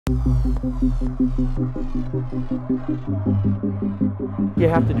You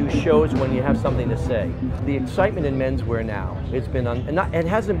have to do shows when you have something to say. The excitement in menswear now, it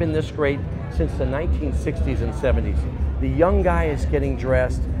hasn't been this great since the 1960s and 70s. The young guy is getting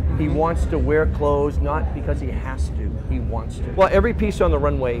dressed. He wants to wear clothes, not because he has to, he wants to. Well, every piece on the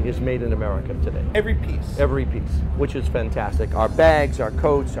runway is made in America today. Every piece? Every piece, which is fantastic. Our bags, our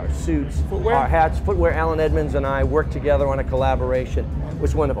coats, our suits, footwear? Our hats, footwear. Alan Edmonds and I worked together on a collaboration. It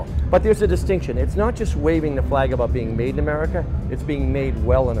was wonderful. But there's a distinction. It's not just waving the flag about being made in America, it's being made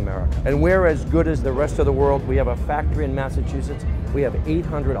well in America. And we're as good as the rest of the world. We have a factory in Massachusetts. We have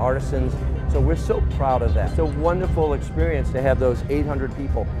 800 artisans. So we're so proud of that. It's a wonderful experience to have those 800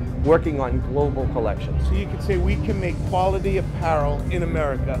 people working on global collections. So you could say we can make quality apparel in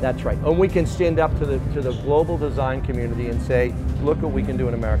America. That's right. And we can stand up to the global design community and say, look what we can do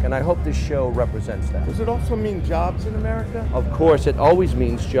in America. And I hope this show represents that. Does it also mean jobs in America? Of course, it always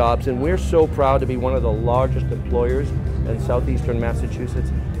means jobs. And we're so proud to be one of the largest employers in southeastern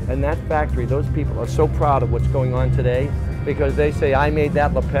Massachusetts. And that factory, those people are so proud of what's going on today because they say, I made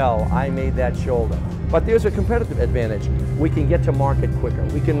that lapel, I made that shoulder. But there's a competitive advantage. We can get to market quicker.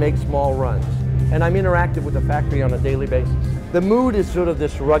 We can make small runs. And I'm interactive with the factory on a daily basis. The mood is sort of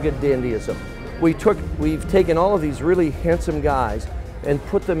this rugged dandyism. We've taken all of these really handsome guys and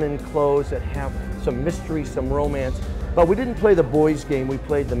put them in clothes that have some mystery, some romance. But we didn't play the boys' game, we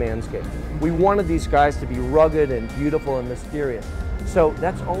played the man's game. We wanted these guys to be rugged and beautiful and mysterious. So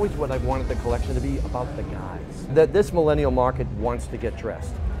that's always what I've wanted the collection to be, about the guys. That this millennial market wants to get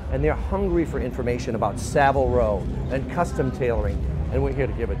dressed. And they're hungry for information about Savile Row and custom tailoring, and we're here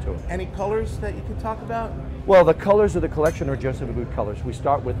to give it to them. Any colors that you can talk about? Well, the colors of the collection are Joseph Abboud colors. We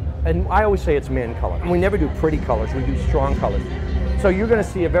start with, and I always say it's man color. We never do pretty colors, we do strong colors. So you're going to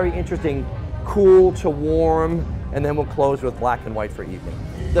see a very interesting cool to warm, and then we'll close with black and white for evening.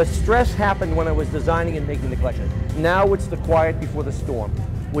 The stress happened when I was designing and making the collection. Now it's the quiet before the storm.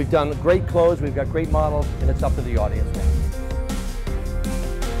 We've done great clothes, we've got great models, and it's up to the audience now.